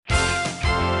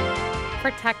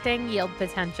protecting yield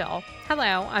potential.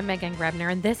 Hello, I'm Megan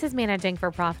Grebner, and this is Managing for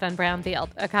Profit on Brownfield,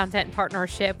 a content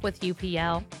partnership with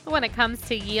UPL. When it comes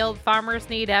to yield,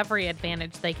 farmers need every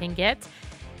advantage they can get.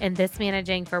 In this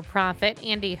Managing for Profit,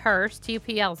 Andy Hurst,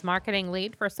 UPL's marketing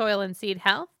lead for soil and seed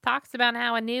health, talks about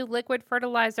how a new liquid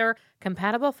fertilizer,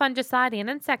 compatible fungicide and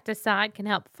insecticide can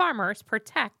help farmers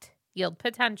protect yield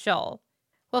potential.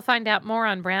 We'll find out more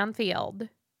on Brownfield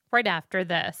right after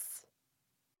this.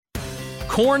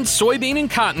 Corn, soybean, and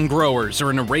cotton growers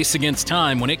are in a race against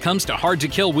time when it comes to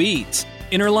hard-to-kill weeds.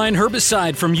 Interline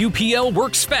herbicide from UPL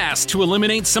works fast to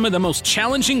eliminate some of the most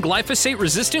challenging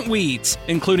glyphosate-resistant weeds,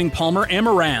 including Palmer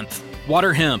amaranth,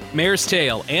 water hemp, mare's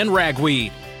tail, and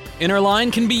ragweed.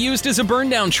 Interline can be used as a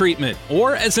burn-down treatment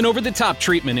or as an over-the-top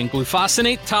treatment in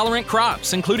glufosinate-tolerant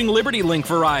crops, including Liberty Link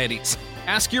varieties.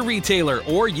 Ask your retailer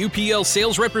or UPL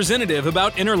sales representative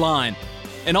about Interline.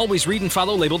 And always read and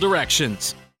follow label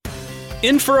directions.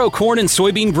 In-furrow corn and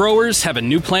soybean growers have a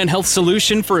new plant health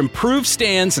solution for improved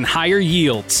stands and higher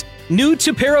yields. New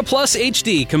Tupera Plus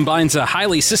HD combines a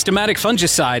highly systematic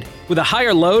fungicide with a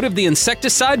higher load of the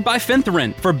insecticide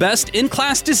bifenthrin for best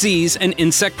in-class disease and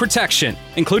insect protection,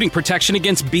 including protection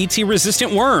against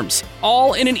Bt-resistant worms,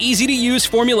 all in an easy-to-use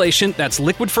formulation that's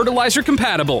liquid fertilizer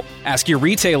compatible. Ask your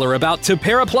retailer about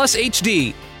Tupera Plus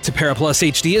HD. Tupera Plus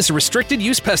HD is a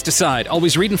restricted-use pesticide.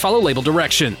 Always read and follow label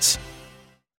directions.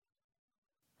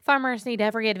 Farmers need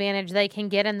every advantage they can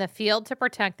get in the field to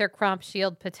protect their crop's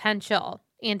yield potential.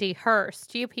 Andy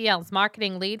Hurst, UPL's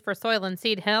marketing lead for soil and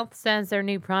seed health, says their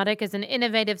new product is an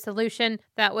innovative solution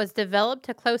that was developed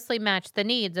to closely match the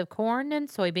needs of corn and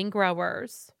soybean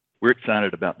growers. We're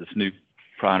excited about this new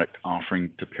product offering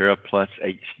Tupera Plus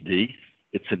HD.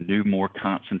 It's a new, more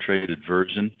concentrated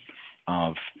version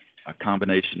of a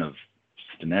combination of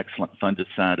an excellent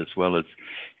fungicide as well as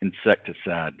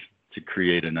insecticide to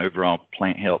create an overall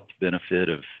plant health benefit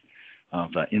of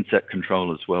insect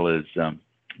control as well as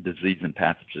disease and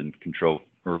pathogen control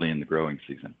early in the growing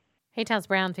season. He tells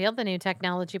Brownfield the new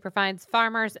technology provides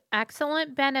farmers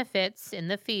excellent benefits in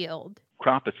the field.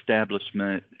 Crop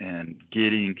establishment and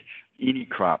getting any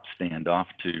crop stand off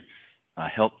to a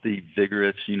healthy,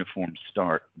 vigorous, uniform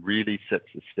start really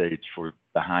sets the stage for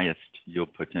the highest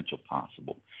yield potential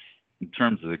possible. In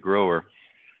terms of the grower,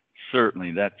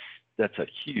 certainly that's a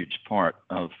huge part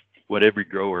of what every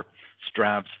grower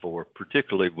strives for,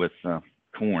 particularly with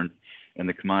corn and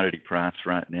the commodity price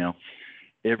right now.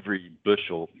 Every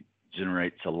bushel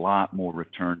generates a lot more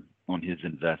return on his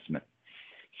investment.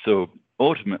 So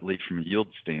ultimately, from a yield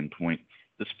standpoint,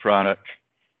 this product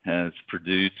has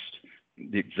produced,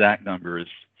 the exact number is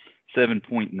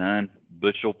 7.9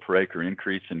 bushel per acre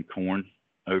increase in corn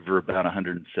over about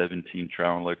 117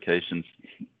 trial locations.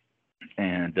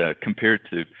 And compared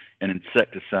to an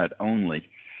insecticide only,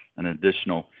 an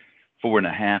additional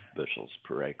 4.5 bushels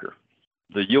per acre.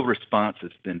 The yield response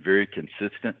has been very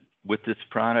consistent with this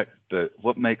product, but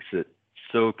what makes it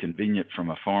so convenient from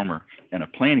a farmer and a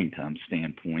planting time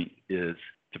standpoint is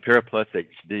Tupera Plus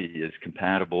HD is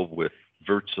compatible with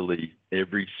virtually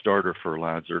every starter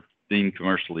fertilizer being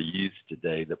commercially used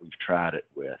today that we've tried it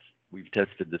with. We've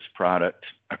tested this product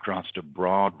across a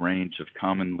broad range of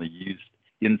commonly used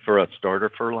in-furrow starter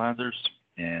fertilizers,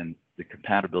 and the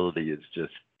compatibility is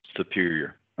just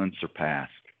superior,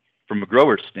 unsurpassed. From a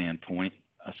grower standpoint,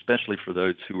 especially for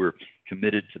those who are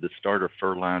committed to the starter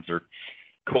fertilizer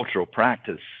cultural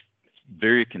practice, it's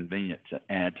very convenient to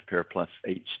add Tupera Plus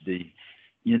HD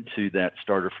into that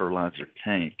starter fertilizer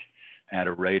tank at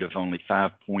a rate of only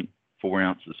 5.4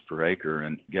 ounces per acre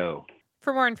and go.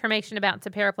 For more information about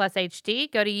Tupera Plus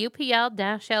HD, go to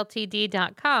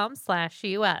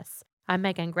upl-ltd.com/US. I'm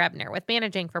Megan Grebner with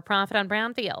Managing for Profit on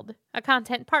Brownfield, a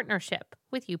content partnership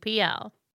with UPL.